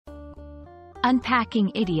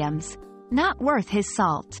Unpacking Idioms. Not worth his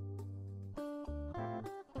salt.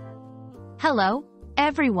 Hello,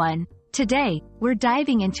 everyone. Today, we're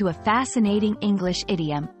diving into a fascinating English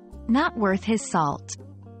idiom, not worth his salt.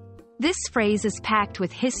 This phrase is packed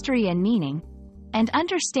with history and meaning, and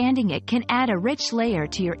understanding it can add a rich layer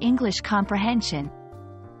to your English comprehension.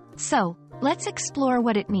 So, let's explore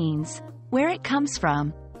what it means, where it comes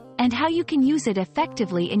from, and how you can use it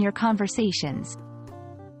effectively in your conversations.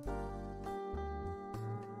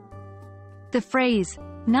 The phrase,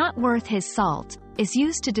 not worth his salt, is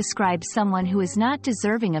used to describe someone who is not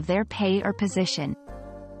deserving of their pay or position.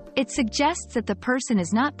 It suggests that the person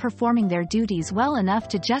is not performing their duties well enough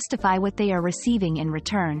to justify what they are receiving in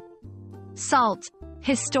return. Salt,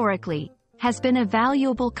 historically, has been a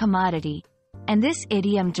valuable commodity, and this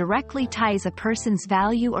idiom directly ties a person's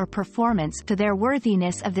value or performance to their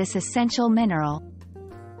worthiness of this essential mineral.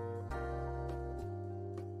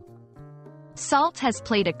 Salt has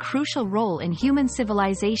played a crucial role in human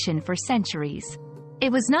civilization for centuries.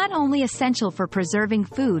 It was not only essential for preserving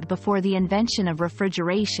food before the invention of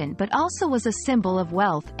refrigeration but also was a symbol of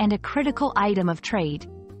wealth and a critical item of trade.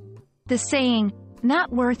 The saying,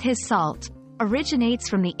 not worth his salt, originates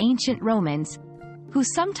from the ancient Romans, who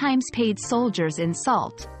sometimes paid soldiers in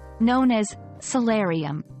salt, known as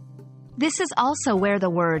salarium. This is also where the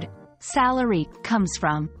word salary comes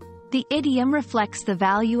from. The idiom reflects the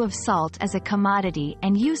value of salt as a commodity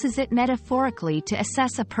and uses it metaphorically to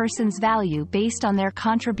assess a person's value based on their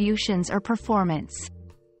contributions or performance.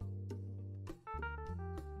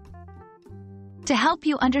 To help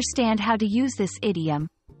you understand how to use this idiom,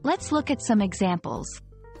 let's look at some examples.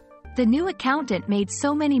 The new accountant made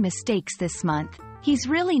so many mistakes this month, he's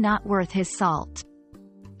really not worth his salt.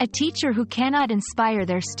 A teacher who cannot inspire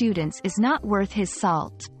their students is not worth his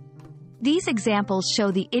salt. These examples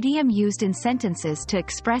show the idiom used in sentences to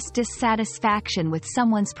express dissatisfaction with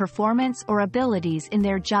someone's performance or abilities in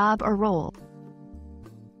their job or role.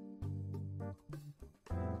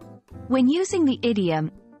 When using the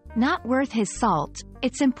idiom, not worth his salt,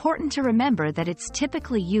 it's important to remember that it's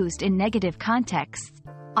typically used in negative contexts,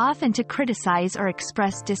 often to criticize or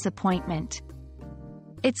express disappointment.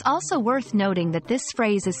 It's also worth noting that this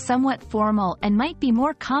phrase is somewhat formal and might be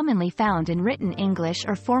more commonly found in written English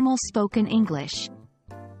or formal spoken English.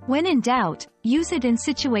 When in doubt, use it in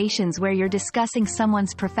situations where you're discussing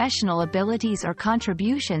someone's professional abilities or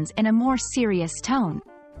contributions in a more serious tone.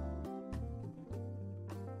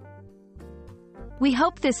 We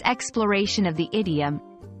hope this exploration of the idiom,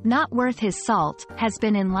 not worth his salt, has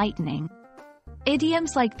been enlightening.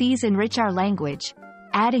 Idioms like these enrich our language,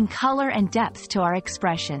 adding color and depth to our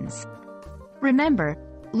expressions. Remember,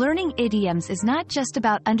 learning idioms is not just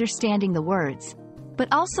about understanding the words, but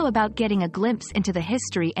also about getting a glimpse into the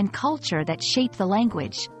history and culture that shape the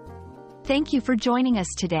language. Thank you for joining us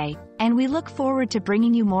today, and we look forward to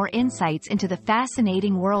bringing you more insights into the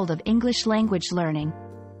fascinating world of English language learning.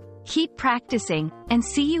 Keep practicing, and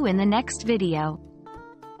see you in the next video.